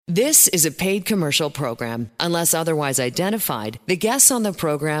This is a paid commercial program. Unless otherwise identified, the guests on the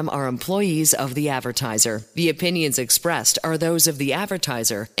program are employees of the advertiser. The opinions expressed are those of the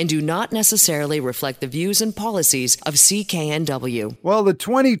advertiser and do not necessarily reflect the views and policies of CKNW. Well, the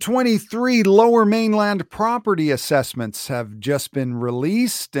 2023 Lower Mainland property assessments have just been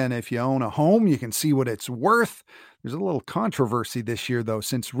released, and if you own a home, you can see what it's worth. There's a little controversy this year, though,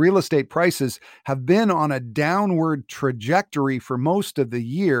 since real estate prices have been on a downward trajectory for most of the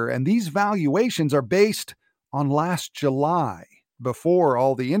year, and these valuations are based on last July, before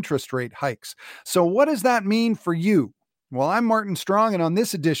all the interest rate hikes. So what does that mean for you? Well, I'm Martin Strong, and on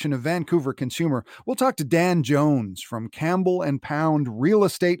this edition of Vancouver Consumer, we'll talk to Dan Jones from Campbell & Pound Real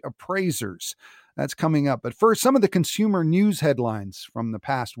Estate Appraisers. That's coming up. But first, some of the consumer news headlines from the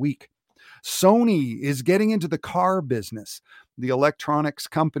past week. Sony is getting into the car business. The electronics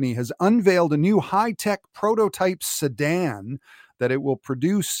company has unveiled a new high-tech prototype sedan that it will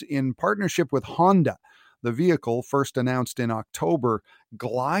produce in partnership with Honda. The vehicle, first announced in October,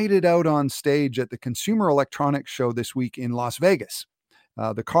 glided out on stage at the Consumer Electronics Show this week in Las Vegas.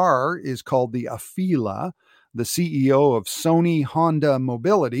 The car is called the Afeela. The CEO of Sony Honda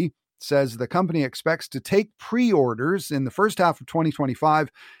Mobility says the company expects to take pre-orders in the first half of 2025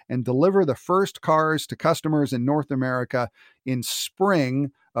 and deliver the first cars to customers in North America in spring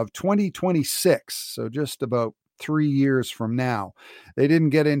of 2026, so just about 3 years from now. They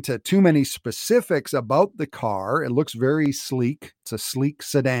didn't get into too many specifics about the car. It looks very sleek. It's a sleek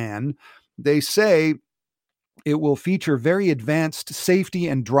sedan. They say it will feature very advanced safety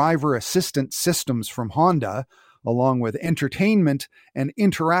and driver assistance systems from Honda, along with entertainment and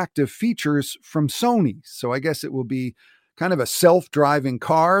interactive features from Sony. So I guess it will be kind of a self-driving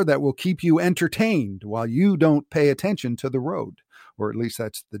car that will keep you entertained while you don't pay attention to the road, or at least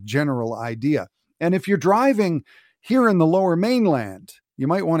that's the general idea. And if you're driving here in the Lower Mainland, you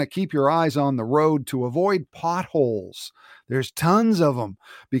might want to keep your eyes on the road to avoid potholes. There's tons of them.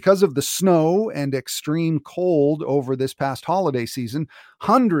 Because of the snow and extreme cold over this past holiday season,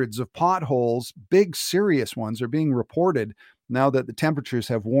 hundreds of potholes, big serious ones, are being reported now that the temperatures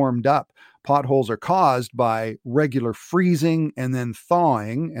have warmed up. Potholes are caused by regular freezing and then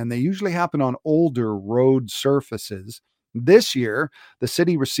thawing, and they usually happen on older road surfaces. This year, the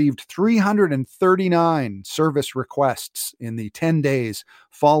city received 339 service requests in the 10 days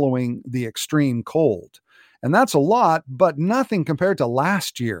following the extreme cold. And that's a lot, but nothing compared to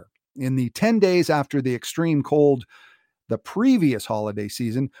last year. In the 10 days after the extreme cold, the previous holiday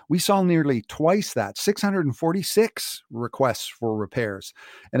season, we saw nearly twice that, 646 requests for repairs.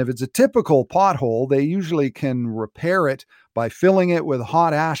 And if it's a typical pothole, they usually can repair it by filling it with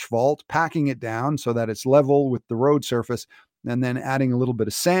hot asphalt, packing it down so that it's level with the road surface, and then adding a little bit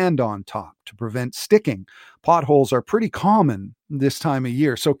of sand on top to prevent sticking. Potholes are pretty common this time of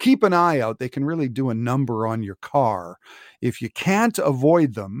year, so keep an eye out. They can really do a number on your car. If you can't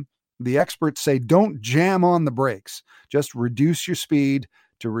avoid them, the experts say don't jam on the brakes. Just reduce your speed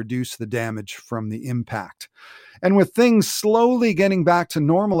to reduce the damage from the impact. And with things slowly getting back to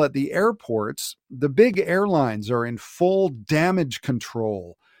normal at the airports, the big airlines are in full damage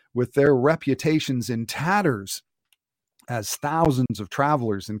control with their reputations in tatters, as thousands of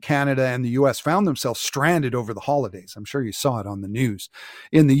travelers in Canada and the U.S. found themselves stranded over the holidays. I'm sure you saw it on the news.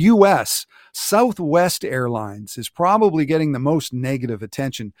 In the U.S., Southwest Airlines is probably getting the most negative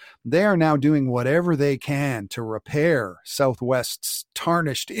attention. They are now doing whatever they can to repair Southwest's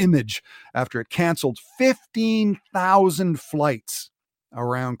tarnished image after it canceled 15,000 flights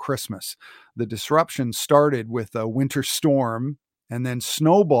around Christmas. The disruption started with a winter storm and then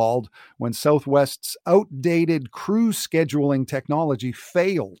snowballed when Southwest's outdated crew scheduling technology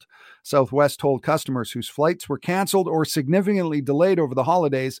failed. Southwest told customers whose flights were canceled or significantly delayed over the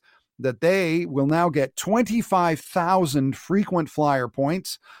holidays that they will now get 25,000 frequent flyer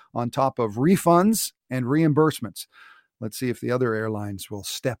points on top of refunds and reimbursements. Let's see if the other airlines will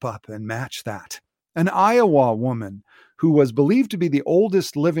step up and match that. An Iowa woman who was believed to be the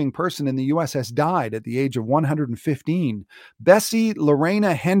oldest living person in the U.S. has died at the age of 115. Bessie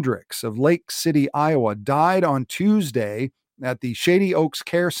Lorena Hendricks of Lake City, Iowa, died on Tuesday at the Shady Oaks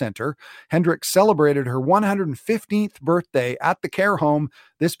Care Center. Hendricks celebrated her 115th birthday at the care home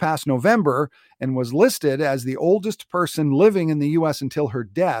this past November and was listed as the oldest person living in the U.S. until her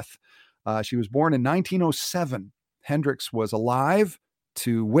death. She was born in 1907. Hendricks was alive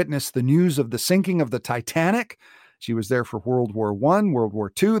to witness the news of the sinking of the Titanic. She was there for World War I, World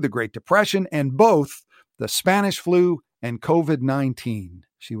War II, the Great Depression, and both the Spanish flu and COVID-19.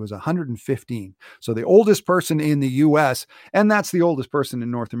 She was 115. So the oldest person in the U.S., and that's the oldest person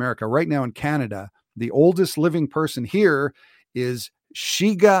in North America. Right now in Canada, the oldest living person here is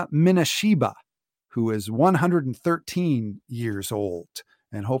Shiga Minashiba, who is 113 years old.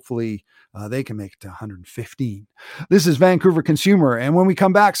 And hopefully they can make it to 115. This is Vancouver Consumer. And when we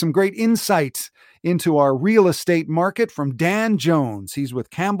come back, some great insights into our real estate market from Dan Jones. He's with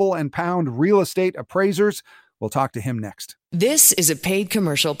Campbell & Pound Real Estate Appraisers. We'll talk to him next. This is a paid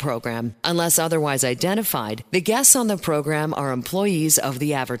commercial program. Unless otherwise identified, the guests on the program are employees of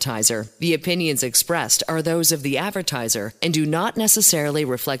the advertiser. The opinions expressed are those of the advertiser and do not necessarily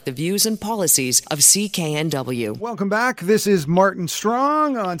reflect the views and policies of CKNW. Welcome back. This is Martin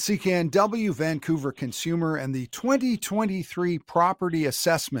Strong on CKNW, Vancouver Consumer, and the 2023 property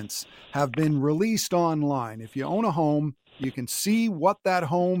assessments have been released online. If you own a home, you can see what that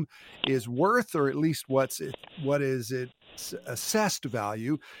home is worth, or at least what is its assessed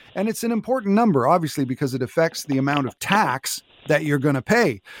value. And it's an important number, obviously, because it affects the amount of tax that you're going to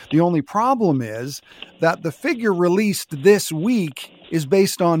pay. The only problem is that the figure released this week is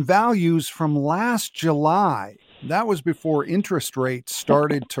based on values from last July. That was before interest rates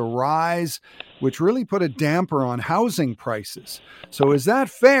started to rise, which really put a damper on housing prices. So is that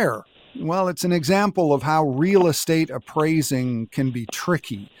fair? Well, it's an example of how real estate appraising can be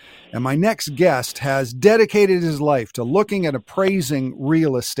tricky. And my next guest has dedicated his life to looking at appraising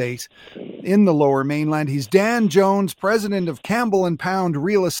real estate in the Lower Mainland. He's Dan Jones, president of Campbell & Pound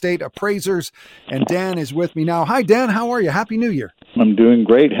Real Estate Appraisers. And Dan is with me now. Hi, Dan. How are you? Happy New Year. I'm doing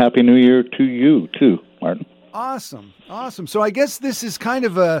great. Happy New Year to you, too, Martin. Awesome. So I guess this is kind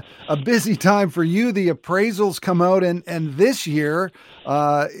of a busy time for you. The appraisals come out, and this year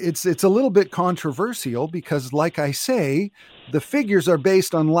it's a little bit controversial because, like I say, the figures are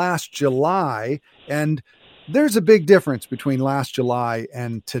based on last July, and there's a big difference between last July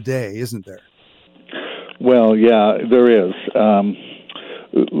and today, isn't there? Well, yeah, there is.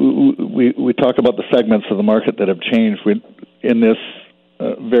 We talk about the segments of the market that have changed in this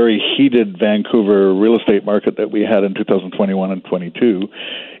very heated Vancouver real estate market that we had in 2021 and 22.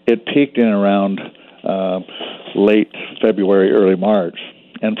 It peaked in around late February, early March.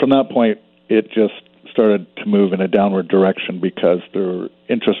 And from that point, it just started to move in a downward direction because the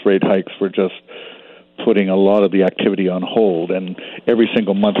interest rate hikes were just putting a lot of the activity on hold. And every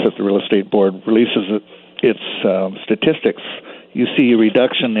single month that the Real Estate Board releases its statistics, you see a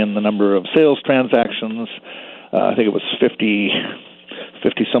reduction in the number of sales transactions. I think it was 50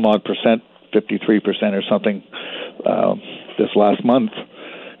 some odd percent, 53% or something this last month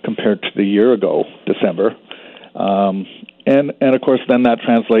compared to the year ago, December. And of course, then that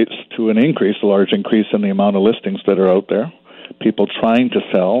translates to a large increase in the amount of listings that are out there, people trying to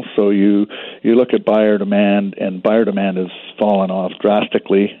sell. So you look at buyer demand, and buyer demand has fallen off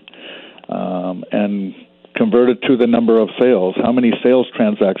drastically and converted to the number of sales. How many sales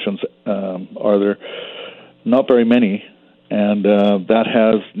transactions are there? Not very many. And that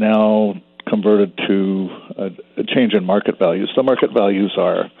has now converted to a change in market values. The market values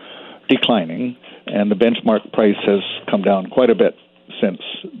are declining, and the benchmark price has come down quite a bit since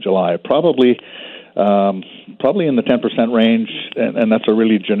July, probably in the 10% range, and that's a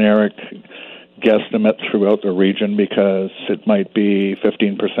really generic guesstimate throughout the region because it might be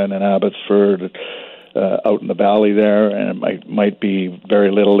 15% in Abbotsford, out in the valley there, and it might be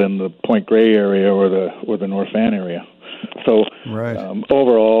very little in the Point Grey area or the North Van area. So right.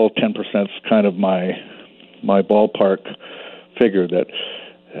 Overall, 10% is kind of my ballpark figure.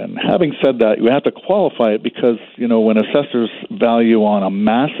 And having said that, you have to qualify it because, when assessors value on a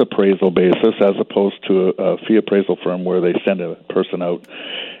mass appraisal basis as opposed to a fee appraisal firm where they send a person out,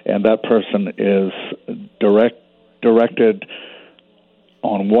 and that person is directed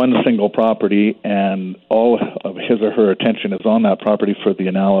on one single property, and all of his or her attention is on that property for the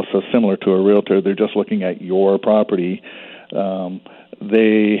analysis, similar to a realtor. They're just looking at your property.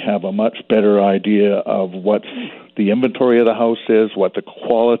 They have a much better idea of what the inventory of the house is, what the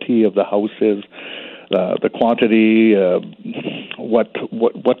quality of the house is, the quantity, what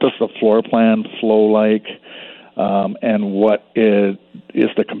does the floor plan flow like, and what is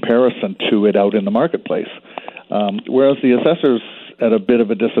the comparison to it out in the marketplace. Whereas the assessors at a bit of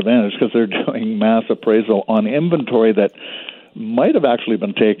a disadvantage because they're doing mass appraisal on inventory that might have actually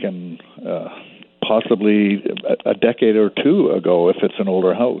been taken possibly a decade or two ago if it's an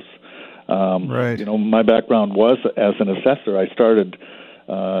older house. Right. My background was as an assessor. I started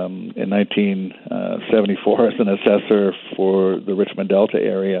in 1974 as an assessor for the Richmond Delta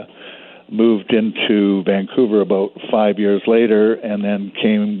area, moved into Vancouver about 5 years later, and then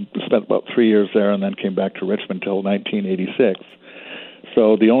spent about 3 years there, and then came back to Richmond till 1986.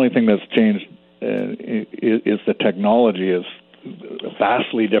 So the only thing that's changed is the technology is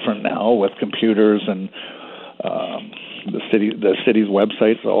vastly different now with computers and The city's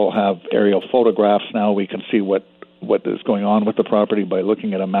websites all have aerial photographs now. We can see what is going on with the property by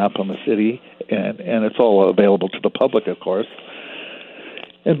looking at a map on the city, and it's all available to the public, of course.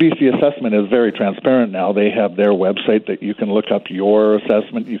 And BC Assessment is very transparent now. They have their website that you can look up your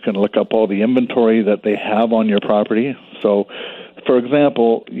assessment. You can look up all the inventory that they have on your property. So, for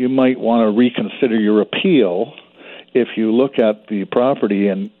example, you might want to reconsider your appeal if you look at the property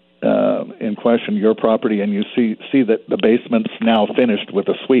in question, your property, and you see that the basement's now finished with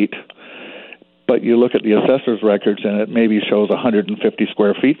a suite, but you look at the assessor's records and it maybe shows 150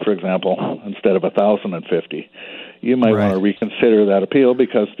 square feet, for example, instead of 1,050. You might want to reconsider that appeal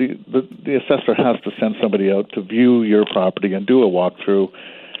because the assessor has to send somebody out to view your property and do a walkthrough.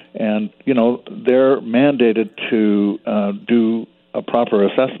 And, they're mandated to do a proper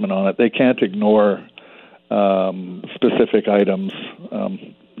assessment on it. They can't ignore specific items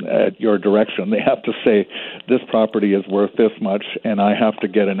at your direction. They have to say, this property is worth this much, and I have to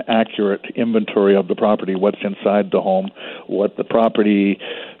get an accurate inventory of the property, what's inside the home, what the property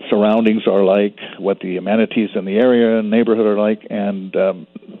surroundings are like, what the amenities in the area and neighborhood are like, and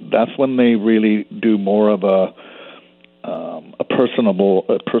that's when they really do more of a personal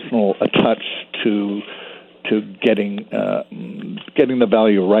touch to getting the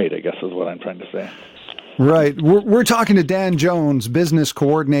value right, I guess is what I'm trying to say. Right. We're talking to Dan Jones, business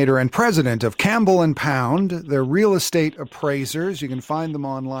coordinator and president of Campbell & Pound. They're real estate appraisers. You can find them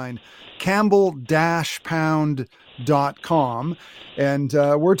online, campbell-pound.com. And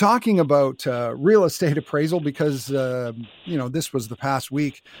we're talking about real estate appraisal because, this was the past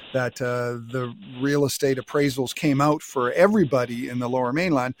week that the real estate appraisals came out for everybody in the Lower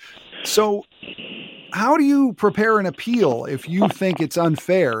Mainland. So how do you prepare an appeal if you think it's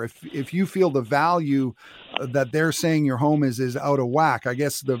unfair, if you feel the value that they're saying your home is out of whack? I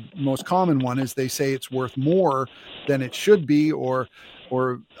guess the most common one is they say it's worth more than it should be, or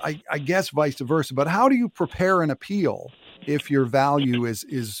I guess vice versa. But how do you prepare an appeal if your value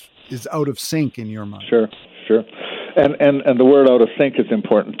is out of sync in your mind? Sure. And the word out of sync is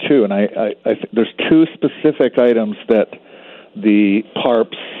important too. And I think there's two specific items that the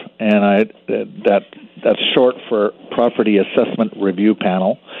PARPS, and that's short for Property Assessment Review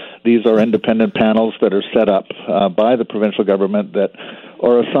Panel. These are independent panels that are set up by the provincial government that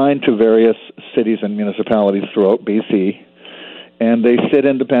are assigned to various cities and municipalities throughout BC, and they sit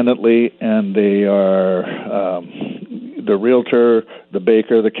independently, and they are the realtor, the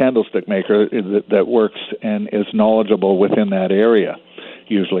baker, the candlestick maker that works and is knowledgeable within that area,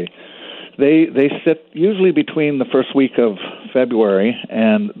 usually. They sit usually between the first week of February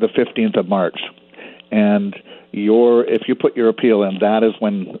and the 15th of March. And if you put your appeal in, that is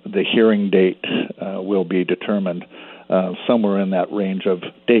when the hearing date will be determined, somewhere in that range of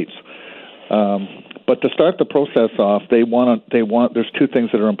dates. But to start the process off, there's two things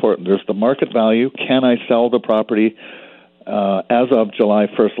that are important. There's the market value. Can I sell the property as of July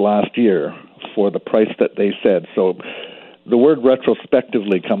 1st last year for the price that they said? So the word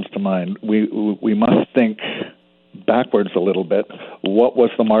retrospectively comes to mind. We must think backwards a little bit. What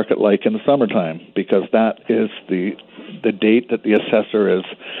was the market like in the summertime? Because that is the date that the assessor is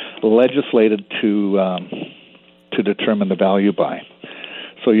legislated to determine the value by.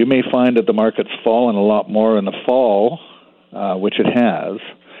 So you may find that the market's fallen a lot more in the fall, which it has,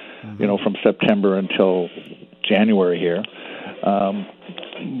 from September until January here.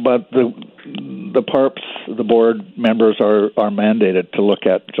 But the PARPS, the board members are mandated to look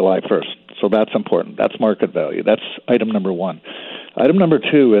at July 1st. So that's important. That's market value. That's item number one. Item number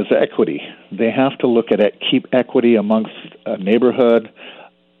two is equity. They have to look at keep equity amongst a neighborhood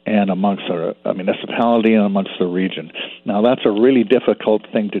and amongst a municipality and amongst the region. Now, that's a really difficult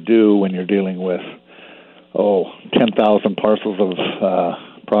thing to do when you're dealing with, 10,000 parcels of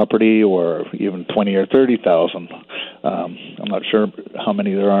property, or even 20 or 30,000. I'm not sure how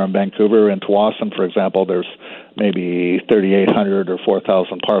many there are in Vancouver. In Tsawwassen, for example, there's maybe 3,800 or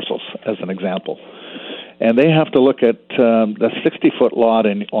 4,000 parcels, as an example. And they have to look at the 60-foot lot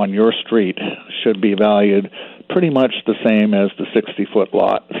on your street should be valued pretty much the same as the 60-foot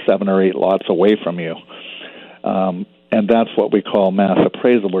lot 7 or 8 lots away from you. And that's what we call mass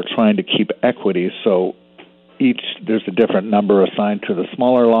appraisal. We're trying to keep equity, so there's a different number assigned to the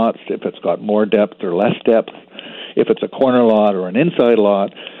smaller lots, if it's got more depth or less depth, if it's a corner lot or an inside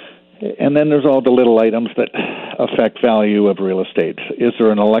lot. And then there's all the little items that affect value of real estate. Is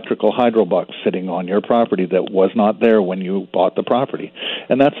there an electrical hydro box sitting on your property that was not there when you bought the property?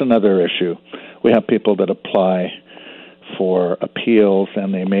 And that's another issue. We have people that apply for appeals,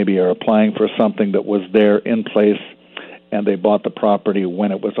 and they maybe are applying for something that was there in place, and they bought the property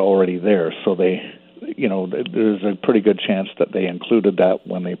when it was already there. So they there's a pretty good chance that they included that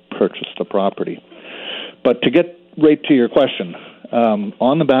when they purchased the property. But to get right to your question,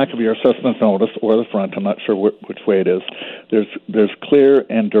 on the back of your assessment notice or the front, I'm not sure which way it is, there's clear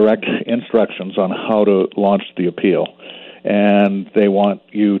and direct instructions on how to launch the appeal. And they want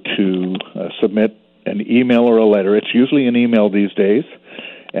you to submit an email or a letter. It's usually an email these days,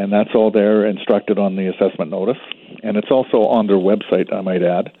 and that's all there instructed on the assessment notice. And it's also on their website, I might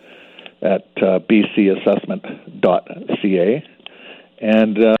add, at bcassessment.ca.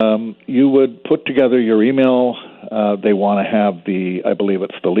 And you would put together your email. They want to have I believe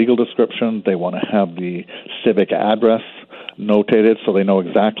it's the legal description. They want to have the civic address notated so they know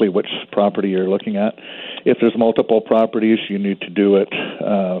exactly which property you're looking at. If there's multiple properties, you need to do it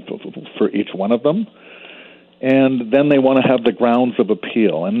for each one of them. And then they want to have the grounds of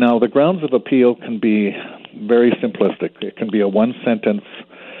appeal. And now the grounds of appeal can be very simplistic. It can be a one-sentence,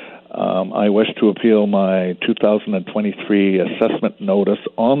 I wish to appeal my 2023 assessment notice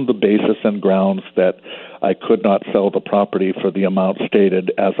on the basis and grounds that I could not sell the property for the amount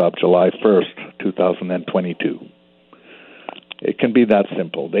stated as of July 1st, 2022. It can be that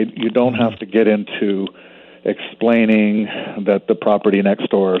simple. You don't have to get into explaining that the property next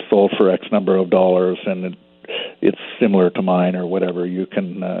door sold for X number of dollars and it's similar to mine or whatever. You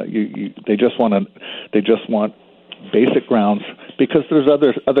can. They just want basic grounds, because there's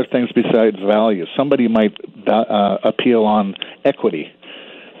other things besides value. Somebody might appeal on equity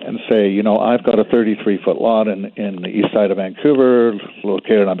and say, I've got a 33-foot lot in the east side of Vancouver,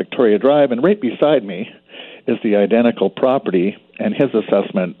 located on Victoria Drive, and right beside me is the identical property, and his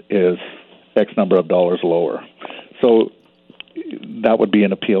assessment is X number of dollars lower. So that would be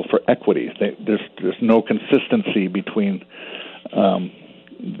an appeal for equity. There's no consistency between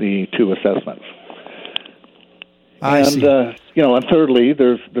the two assessments. I see. And thirdly,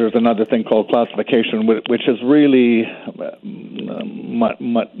 there's another thing called classification, which is really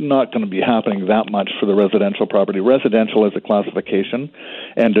not going to be happening that much for the residential property. Residential is a classification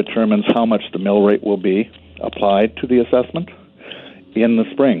and determines how much the mill rate will be applied to the assessment in the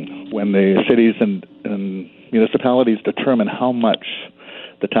spring, when the cities and municipalities determine how much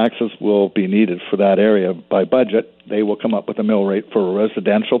the taxes will be needed for that area by budget. They will come up with a mill rate for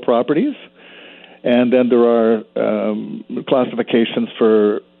residential properties. And then there are classifications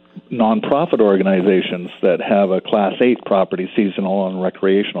for nonprofit organizations that have a Class 8 property, seasonal and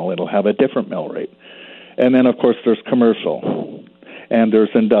recreational. It'll have a different mill rate. And then, of course, there's commercial, and there's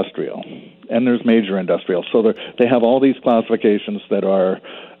industrial, and there's major industrial. So they have all these classifications that are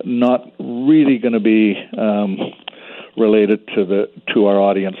not really going to be related to our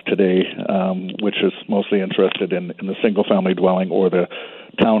audience today, which is mostly interested in the single-family dwelling or the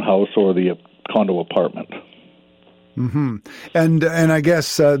townhouse or the condo apartment. Mm-hmm. And I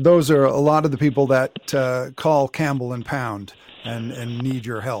guess those are a lot of the people that call Campbell and Pound and need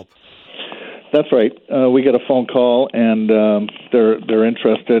your help. That's right. We get a phone call, and they're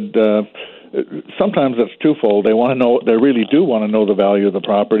interested. Sometimes it's twofold. They want to know. They really do want to know the value of the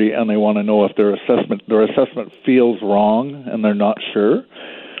property, and they want to know if their assessment feels wrong, and they're not sure.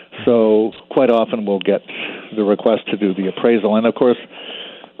 So quite often we'll get the request to do the appraisal, and of course,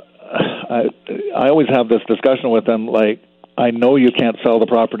 I always have this discussion with them, like, I know you can't sell the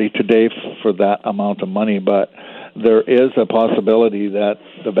property today for that amount of money, but there is a possibility that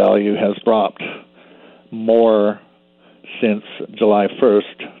the value has dropped more since July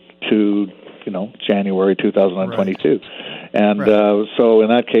 1st to, January 2022. Right. And right. So in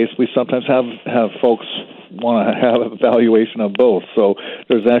that case, we sometimes have folks want to have a valuation of both. So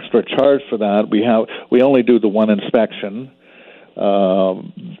there's an extra charge for that. We only do the one inspection,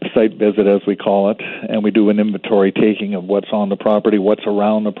 site visit as we call it, and we do an inventory taking of what's on the property, what's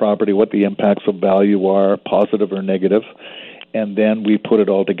around the property, what the impacts of value are, positive or negative, and then we put it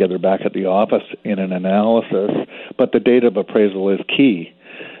all together back at the office in an analysis. But the date of appraisal is key,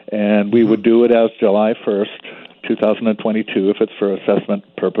 and we would do it as July 1st, 2022 if it's for assessment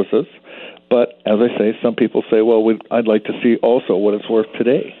purposes. But as I say, some people say, well, I'd like to see also what it's worth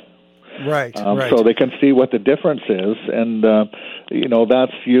today. Right, right. So they can see what the difference is, and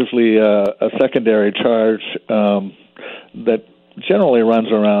that's usually a secondary charge that generally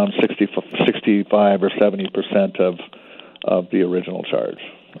runs around 65 or 70% of the original charge,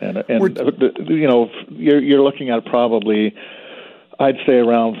 and you're looking at probably, I'd say,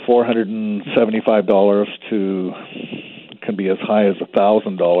 around $475 to can be as high as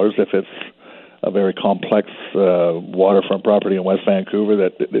 $1,000 if it's a very complex waterfront property in West Vancouver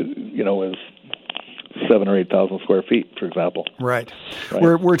that is 7,000 or 8,000 square feet, for example. Right.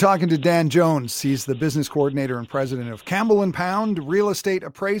 We're talking to Dan Jones. He's the business coordinator and president of Campbell & Pound Real Estate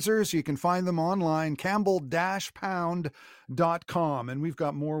Appraisers. You can find them online, campbell-pound.com. And we've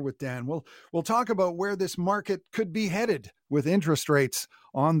got more with Dan. We'll talk about where this market could be headed with interest rates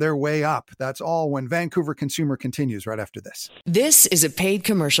on their way up. That's all when Vancouver Consumer continues right after this. This is a paid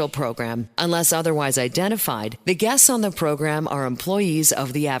commercial program. Unless otherwise identified, the guests on the program are employees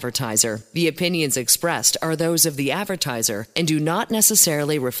of the advertiser. The opinions expressed are those of the advertiser and do not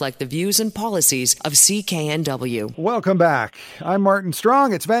necessarily reflect the views and policies of CKNW. Welcome back. I'm Martin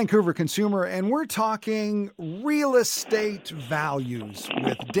Strong. It's Vancouver Consumer, and we're talking real estate values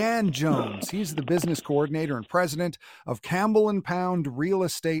with Dan Jones. He's the business coordinator and president of Campbell & Pound Real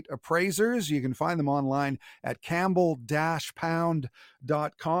Estate Appraisers. You can find them online at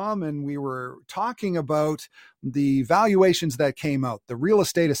campbell-pound.com. And we were talking about the valuations that came out, the real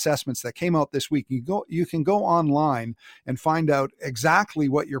estate assessments that came out this week. You can go online and find out exactly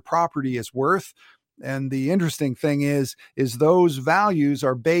what your property is worth. And the interesting thing is those values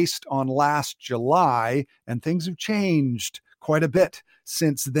are based on last July, and things have changed quite a bit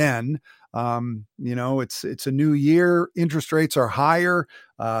since then. It's a new year. Interest rates are higher.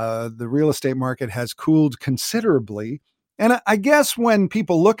 The real estate market has cooled considerably. And I guess when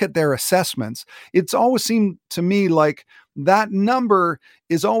people look at their assessments, it's always seemed to me like that number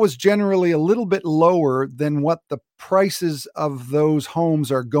is always generally a little bit lower than what the prices of those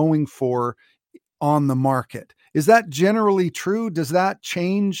homes are going for on the market. Is that generally true? Does that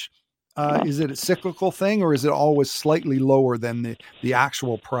change? Is it a cyclical thing, or is it always slightly lower than the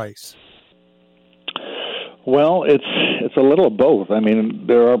actual price? Well, it's a little of both. I mean,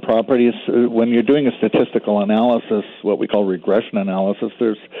 there are properties, when you're doing a statistical analysis, what we call regression analysis,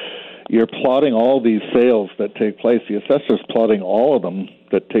 you're plotting all these sales that take place. The assessor's plotting all of them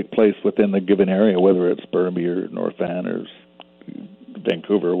that take place within the given area, whether it's Burnaby or North Van or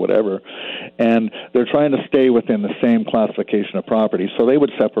Vancouver or whatever, and they're trying to stay within the same classification of property. So they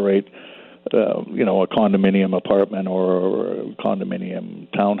would separate a condominium apartment or a condominium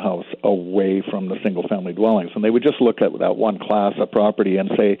townhouse away from the single-family dwellings. And they would just look at that one class of property and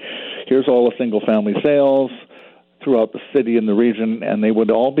say, here's all the single-family sales throughout the city and the region, and they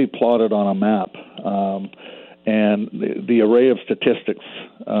would all be plotted on a map. And the array of statistics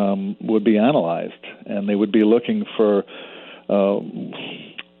would be analyzed, and they would be looking for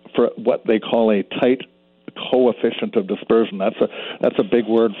what they call a tight coefficient of dispersion. That's a big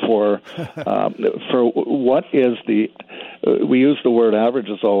word for what is the. We use the word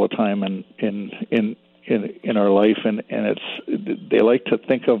averages all the time in our life, and they like to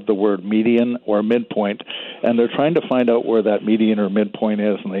think of the word median or midpoint, and they're trying to find out where that median or midpoint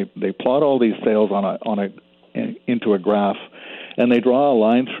is, and they plot all these sales into a graph, and they draw a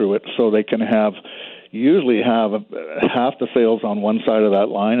line through it so they can usually have half the sales on one side of that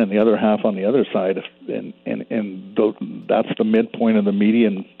line and the other half on the other side, and that's the midpoint of the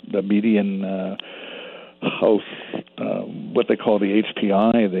median house, what they call the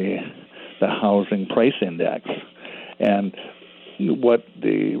HPI, the Housing Price Index. And what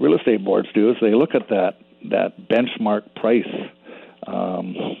the real estate boards do is they look at that benchmark price,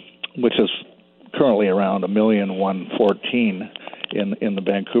 which is currently around $1,114,000 in the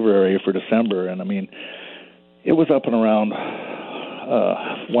Vancouver area for December, and I mean, it was up and around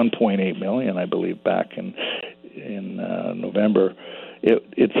 $1.8 million, I believe, back in November.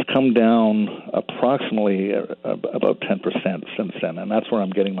 It's come down approximately about 10% since then, and that's where I'm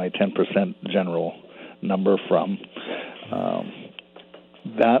getting my 10% general number from.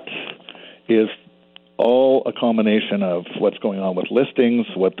 That is all a combination of what's going on with listings,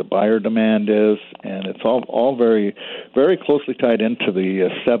 what the buyer demand is, and it's all very, very closely tied into the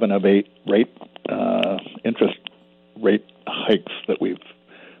 7 of 8 interest rate hikes that we've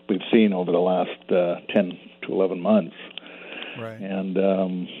seen over the last 10 to 11 months. Right. And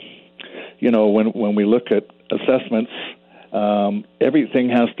when we look at assessments, everything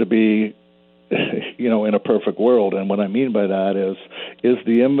has to be in a perfect world. And what I mean by that is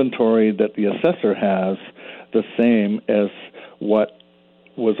the inventory that the assessor has the same as what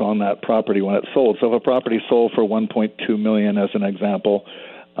was on that property when it sold. So if a property sold for $1.2 million, as an example,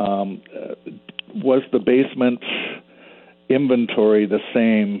 was the basement inventory the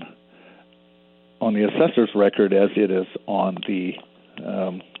same on the assessor's record as it is on the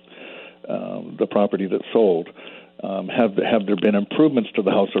property that sold? Have there been improvements to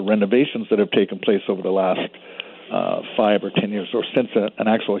the house or renovations that have taken place over the last 5 or 10 years, or since an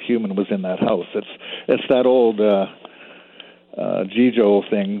actual human was in that house? It's that old GJO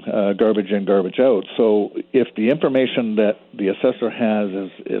thing, garbage in, garbage out. So if the information that the assessor has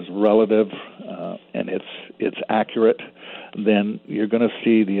is relative and it's accurate, then you're going to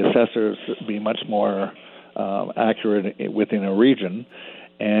see the assessors be much more accurate within a region,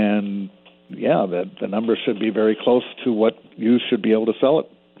 and the numbers should be very close to what you should be able to sell it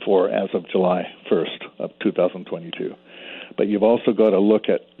for as of July 1st of 2022. But you've also got to look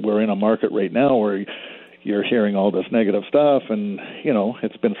at, we're in a market right now where you're hearing all this negative stuff, and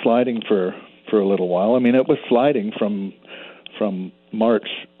it's been sliding for a little while. I mean, it was sliding from March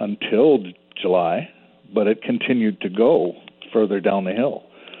until July, but it continued to go further down the hill.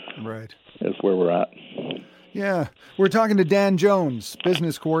 Right. Is where we're at. Yeah. We're talking to Dan Jones,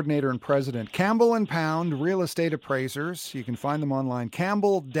 business coordinator and president. Campbell & Pound Real Estate Appraisers. You can find them online,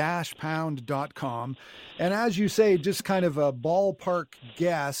 campbell-pound.com. And as you say, just kind of a ballpark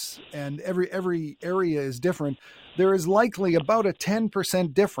guess, and every area is different. There is likely about a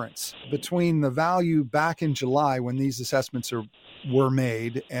 10% difference between the value back in July when these assessments were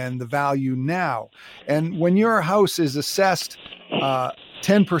made and the value now. And when your house is assessed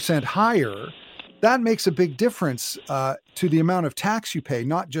 10% higher, that makes a big difference to the amount of tax you pay,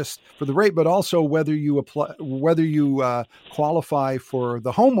 not just for the rate, but also whether you qualify for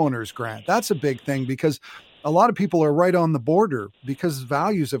the homeowner's grant. That's a big thing, because a lot of people are right on the border because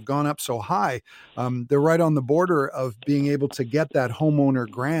values have gone up so high. They're right on the border of being able to get that homeowner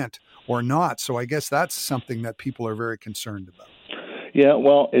grant or not. So I guess that's something that people are very concerned about. Yeah,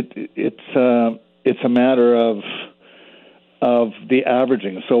 well, it's a matter of the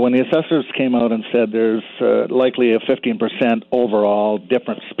averaging. So when the assessors came out and said there's likely a 15% overall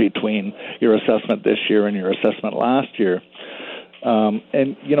difference between your assessment this year and your assessment last year, and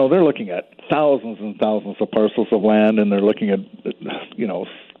they're looking at thousands and thousands of parcels of land, and they're looking at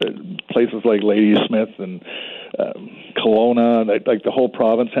places like Ladysmith and Kelowna, like the whole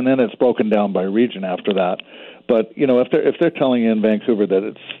province, and then it's broken down by region after that. But if they're telling you in Vancouver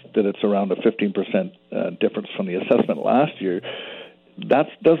that it's around a 15% difference from the assessment last year, that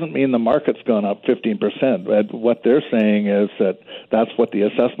doesn't mean the market's gone up 15%. What they're saying is that that's what the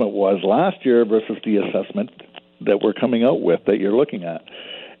assessment was last year versus the assessment that we're coming out with that you're looking at.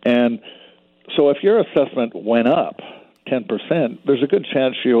 And so if your assessment went up 10%, there's a good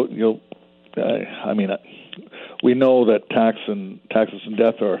chance you'll we know that taxes and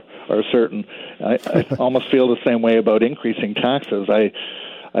death are certain. I almost feel the same way about increasing taxes. I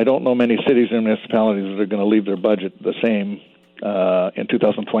don't know many cities and municipalities that are going to leave their budget the same in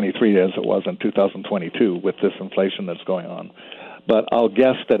 2023 as it was in 2022 with this inflation that's going on. But I'll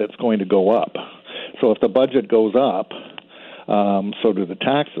guess that it's going to go up. So if the budget goes up, so do the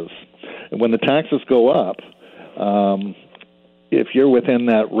taxes. And when the taxes go up, if you're within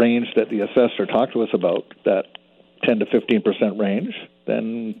that range that the assessor talked to us about, that 10 to 15% range,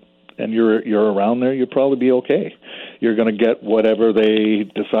 then and you're around there, you'll probably be okay. You're going to get whatever they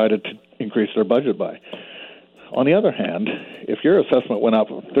decided to increase their budget by. On the other hand, if your assessment went up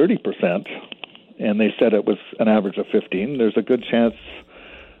 30% and they said it was an average of 15, there's a good chance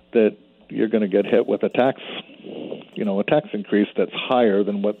that you're going to get hit with a tax increase that's higher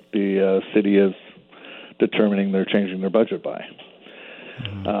than what the city is determining they're changing their budget by.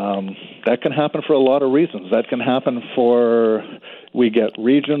 That can happen for a lot of reasons. That can happen for, we get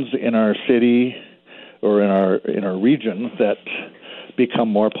regions in our city or in our region that become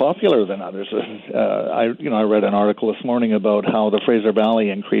more popular than others. I read an article this morning about how the Fraser Valley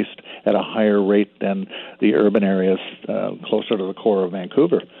increased at a higher rate than the urban areas closer to the core of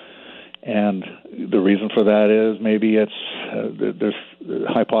Vancouver. And the reason for that is maybe there's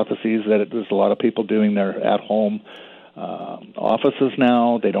hypotheses that there's a lot of people doing their at-home offices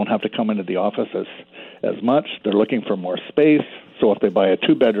now. They don't have to come into the office as much. They're looking for more space. So if they buy a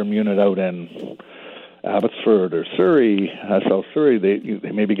 2-bedroom unit out in Abbotsford or Surrey, South Surrey, they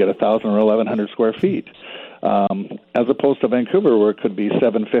maybe get 1,000 or 1,100 square feet, as opposed to Vancouver, where it could be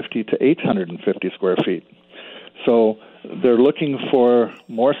 750 to 850 square feet. So they're looking for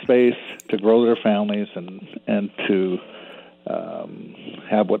more space to grow their families and to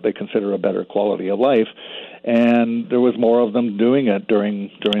have what they consider a better quality of life. And there was more of them doing it during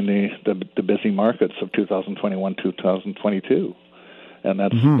the busy markets of 2021, 2022. And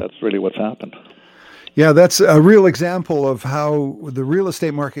that's really what's happened. Yeah, that's a real example of how the real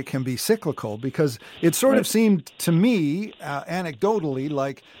estate market can be cyclical, because it sort of seemed to me, anecdotally,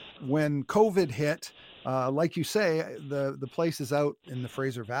 like when COVID hit, like you say, the places out in the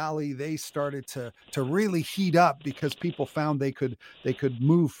Fraser Valley, they started to really heat up because people found they could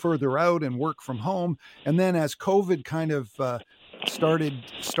move further out and work from home. And then as COVID kind of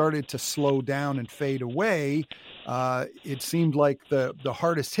started to slow down and fade away, it seemed like the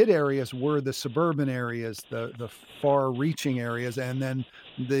hardest hit areas were the suburban areas, the far reaching areas, and then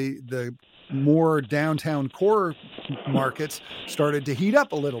the more downtown core markets started to heat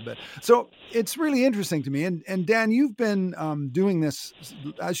up a little bit. So it's really interesting to me. And Dan, you've been doing this,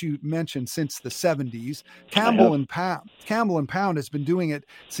 as you mentioned, since the 70s. Campbell and Pound has been doing it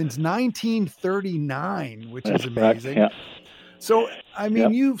since 1939, which is amazing. Correct. Yeah. So, I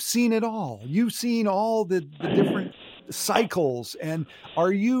mean, You've seen it all. You've seen all the different cycles. And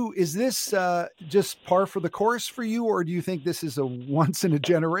is this just par for the course for you, or do you think this is a once in a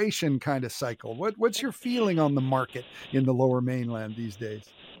generation kind of cycle? What's your feeling on the market in the Lower Mainland these days?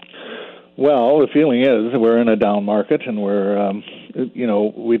 Well, the feeling is we're in a down market, and we're,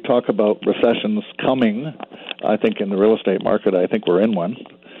 we talk about recessions coming. I think in the real estate market, I think we're in one.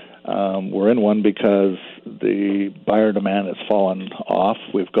 We're in one because the buyer demand has fallen off.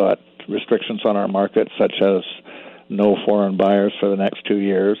 We've got restrictions on our market, such as no foreign buyers for the next 2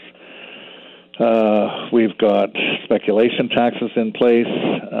 years. We've got speculation taxes in place.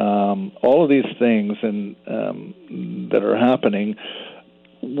 All of these things that are happening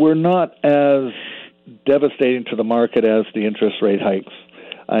were not as devastating to the market as the interest rate hikes.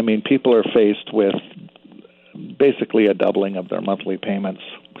 I mean, people are faced with basically a doubling of their monthly payments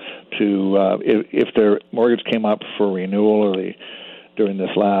to if their mortgage came up for renewal during this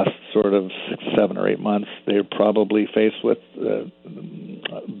last sort of 6, 7, or 8 months, they're probably faced with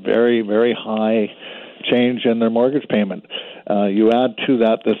very, very high change in their mortgage payment. You add to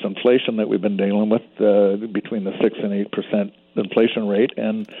that this inflation that we've been dealing with between the 6 and 8% inflation rate,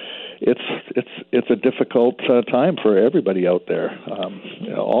 and it's a difficult time for everybody out there.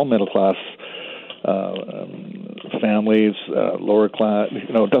 All middle class families, lower class.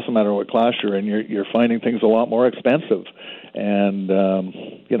 It doesn't matter what class you're in. You're finding things a lot more expensive, and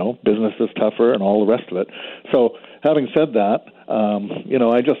business is tougher, and all the rest of it. So, having said that,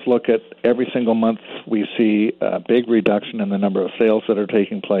 I just look at every single month we see a big reduction in the number of sales that are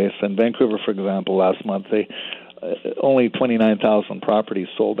taking place. In Vancouver, for example, last month they only 29,000 properties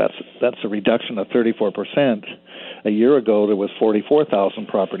sold. That's a reduction of 34%. A year ago, there was 44,000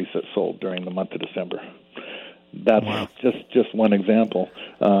 properties that sold during the month of December. That's just one example.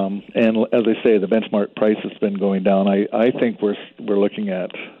 And as I say, the benchmark price has been going down. I think we're looking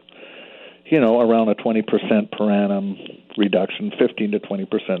at around a 20% per annum reduction, 15 to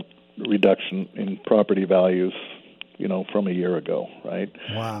 20% reduction in property values, from a year ago, right?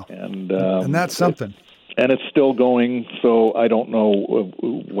 Wow. And that's something. And it's still going, so I don't know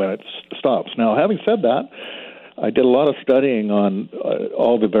when it stops. Now, having said that, I did a lot of studying on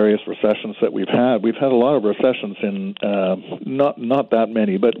all the various recessions that we've had. We've had a lot of recessions in not that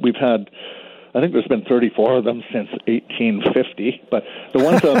many, but we've had, I think there's been 34 of them since 1850. But the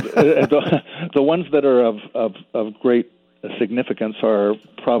ones the ones that are of great significance are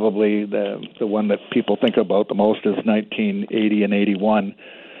probably the one that people think about the most is 1980 and 81.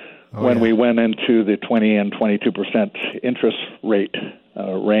 When we went into the 20 and 22% interest rate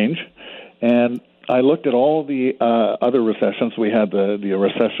range. And I looked at all the other recessions. We had the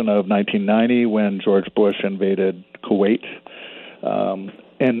recession of 1990 when George Bush invaded Kuwait.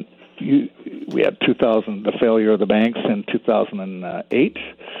 And we had the failure of the banks in 2008.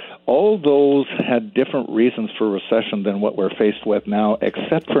 All those had different reasons for recession than what we're faced with now,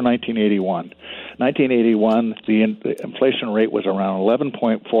 except for 1981. 1981, the inflation rate was around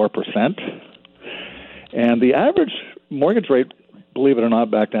 11.4%, and the average mortgage rate, believe it or not,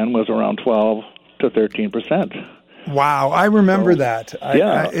 back then was around 12 to 13%. Wow, I remember that.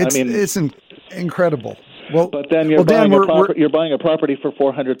 It's incredible. Well, but then you're buying a property for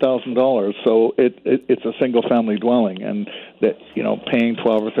 $400,000, so it's a single family dwelling, and that paying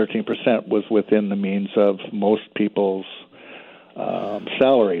 12 or 13% was within the means of most people's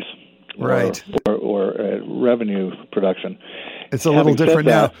salaries, right, or revenue production. It's a little different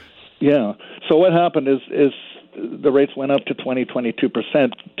now. Yeah. So what happened is the rates went up to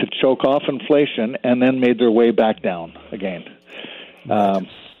 22% to choke off inflation, and then made their way back down again. Right.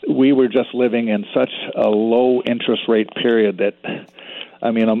 We were just living in such a low interest rate period that,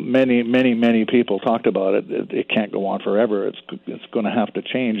 many people talked about it. It can't go on forever. It's going to have to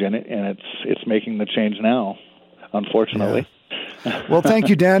change, and it's making the change now, unfortunately. Yeah. Well, thank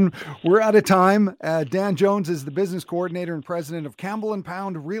you, Dan. We're out of time. Dan Jones is the business coordinator and president of Campbell &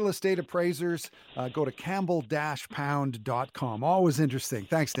 Pound Real Estate Appraisers. Go to campbell-pound.com. Always interesting.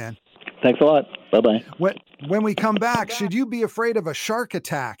 Thanks, Dan. Thanks a lot. Bye-bye. When we come back, should you be afraid of a shark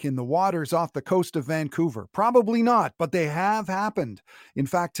attack in the waters off the coast of Vancouver? Probably not, but they have happened. In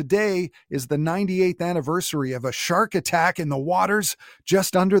fact, today is the 98th anniversary of a shark attack in the waters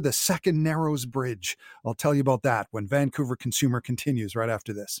just under the Second Narrows Bridge. I'll tell you about that when Vancouver Consumer continues right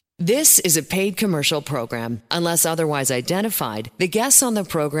after this. This is a paid commercial program. Unless otherwise identified, the guests on the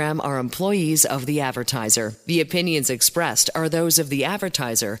program are employees of the advertiser. The opinions expressed are those of the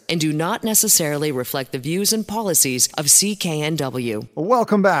advertiser and do not necessarily reflect the views and policies of CKNW.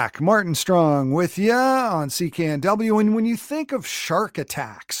 Welcome back. Martin Strong with you on CKNW. And when you think of shark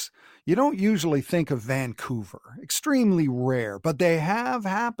attacks, you don't usually think of Vancouver. Extremely rare, but they have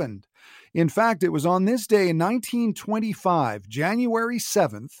happened. In fact, it was on this day in 1925, January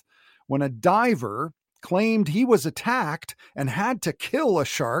 7th, when a diver claimed he was attacked and had to kill a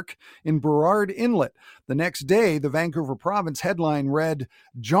shark in Burrard Inlet. The next day, the Vancouver Province headline read,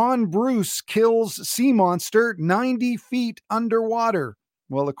 "John Bruce kills sea monster 90 feet underwater."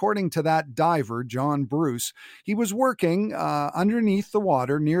 Well, according to that diver, John Bruce, he was working underneath the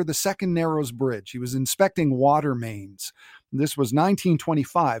water near the Second Narrows Bridge. He was inspecting water mains. This was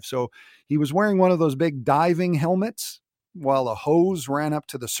 1925, so he was wearing one of those big diving helmets while a hose ran up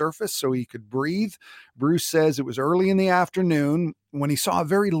to the surface so he could breathe. Bruce says it was early in the afternoon when he saw a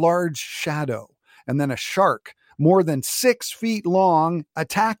very large shadow, and then a shark more than 6 feet long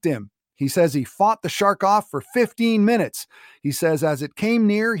attacked him. He says he fought the shark off for 15 minutes. He says as it came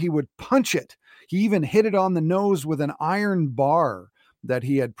near, he would punch it. He even hit it on the nose with an iron bar that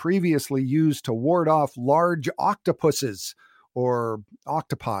he had previously used to ward off large octopuses or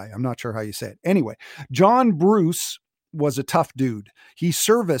octopi. I'm not sure how you say it. Anyway, John Bruce was a tough dude. He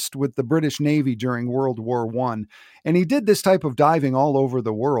serviced with the British Navy during World War I, and he did this type of diving all over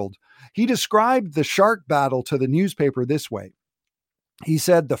the world. He described the shark battle to the newspaper this way. He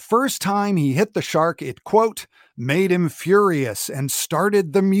said the first time he hit the shark, it, quote, made him furious and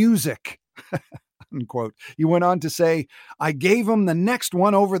started the music, unquote. He went on to say, I gave him the next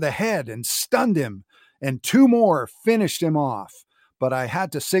one over the head and stunned him, and 2 more finished him off. But I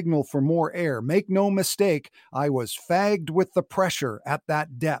had to signal for more air. Make no mistake, I was fagged with the pressure at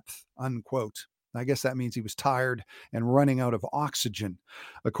that depth, unquote. I guess that means he was tired and running out of oxygen.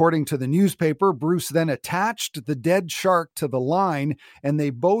 According to the newspaper, Bruce then attached the dead shark to the line, and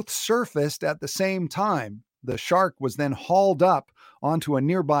they both surfaced at the same time. The shark was then hauled up onto a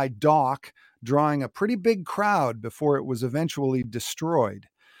nearby dock, drawing a pretty big crowd before it was eventually destroyed.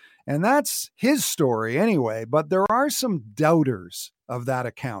 And that's his story anyway, but there are some doubters of that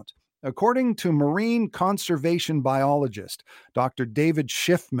account. According to marine conservation biologist Dr. David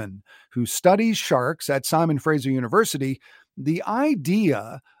Schiffman, who studies sharks at Simon Fraser University, the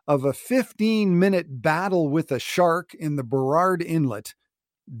idea of a 15-minute battle with a shark in the Burrard Inlet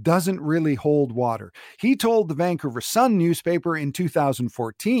doesn't really hold water. He told the Vancouver Sun newspaper in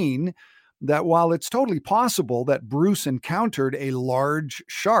 2014 that while it's totally possible that Bruce encountered a large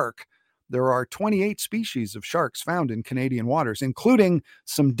shark, there are 28 species of sharks found in Canadian waters, including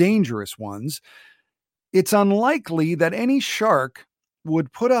some dangerous ones. It's unlikely that any shark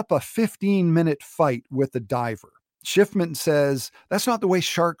would put up a 15-minute fight with a diver. Schiffman says that's not the way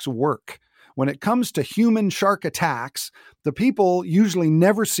sharks work. When it comes to human shark attacks, the people usually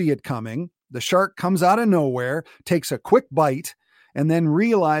never see it coming. The shark comes out of nowhere, takes a quick bite, and then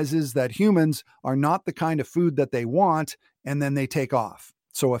realizes that humans are not the kind of food that they want, and then they take off.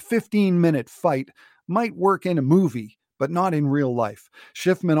 So a 15-minute fight might work in a movie, but not in real life.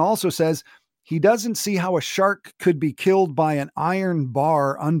 Schiffman also says he doesn't see how a shark could be killed by an iron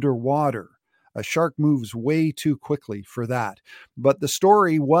bar underwater. A shark moves way too quickly for that. But the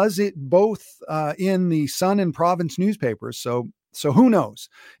story was it both in the Sun and Province newspapers, so who knows?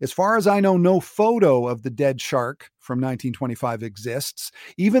 As far as I know, no photo of the dead shark from 1925 exists,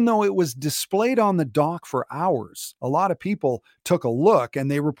 even though it was displayed on the dock for hours. A lot of people took a look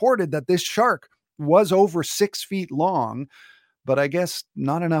and they reported that this shark was over 6 feet long, but I guess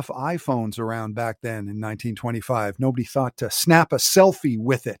not enough iPhones around back then in 1925. Nobody thought to snap a selfie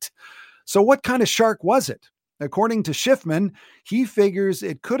with it. So what kind of shark was it? According to Schiffman, he figures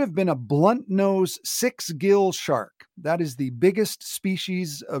it could have been a blunt-nose 6-gill shark. That is the biggest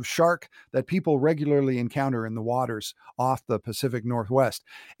species of shark that people regularly encounter in the waters off the Pacific Northwest.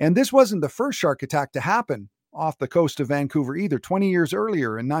 And this wasn't the first shark attack to happen off the coast of Vancouver either. 20 years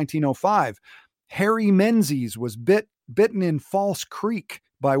earlier, in 1905, Harry Menzies was bitten in False Creek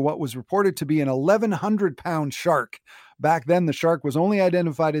by what was reported to be an 1,100-pound shark. Back then, the shark was only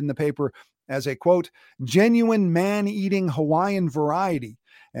identified in the paper as a, quote, genuine man-eating Hawaiian variety.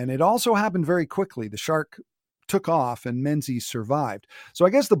 And it also happened very quickly. The shark took off and Menzies survived. So I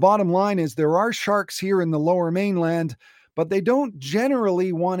guess the bottom line is there are sharks here in the Lower Mainland, but they don't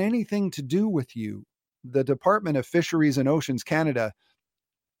generally want anything to do with you. The Department of Fisheries and Oceans Canada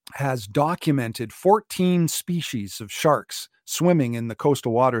has documented 14 species of sharks swimming in the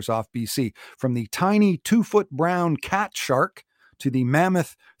coastal waters off BC, from the tiny 2-foot brown cat shark to the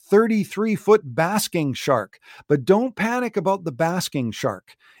mammoth 33-foot basking shark. But don't panic about the basking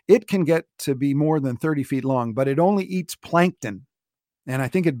shark. It can get to be more than 30 feet long, but it only eats plankton. And I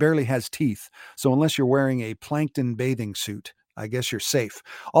think it barely has teeth. So unless you're wearing a plankton bathing suit, I guess you're safe.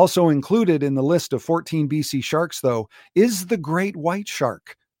 Also included in the list of 14 BC sharks, though, is the great white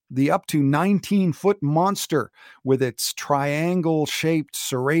shark, the up to 19-foot monster with its triangle-shaped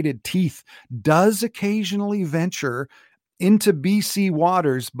serrated teeth, does occasionally venture into BC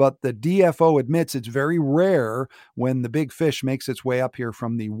waters, but the DFO admits it's very rare when the big fish makes its way up here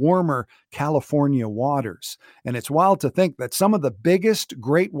from the warmer California waters. And it's wild to think that some of the biggest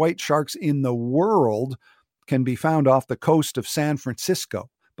great white sharks in the world can be found off the coast of San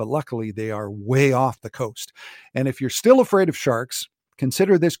Francisco, but luckily they are way off the coast. And if you're still afraid of sharks,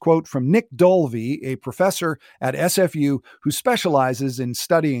 consider this quote from Nick Dolvey, a professor at SFU who specializes in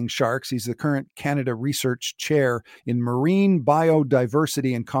studying sharks. He's the current Canada Research Chair in Marine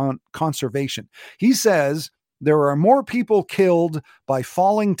Biodiversity and Conservation. He says there are more people killed by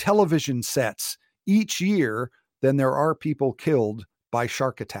falling television sets each year than there are people killed by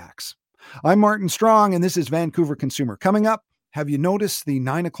shark attacks. I'm Martin Strong, and this is Vancouver Consumer. Coming up, have you noticed the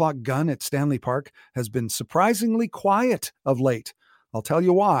 9 o'clock gun at Stanley Park has been surprisingly quiet of late? I'll tell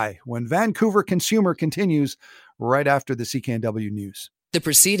you why when Vancouver Consumer continues right after the CKNW News. The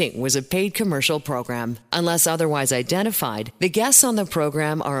proceeding was a paid commercial program. Unless otherwise identified, the guests on the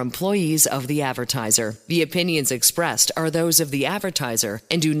program are employees of the advertiser. The opinions expressed are those of the advertiser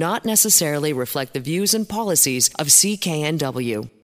and do not necessarily reflect the views and policies of CKNW.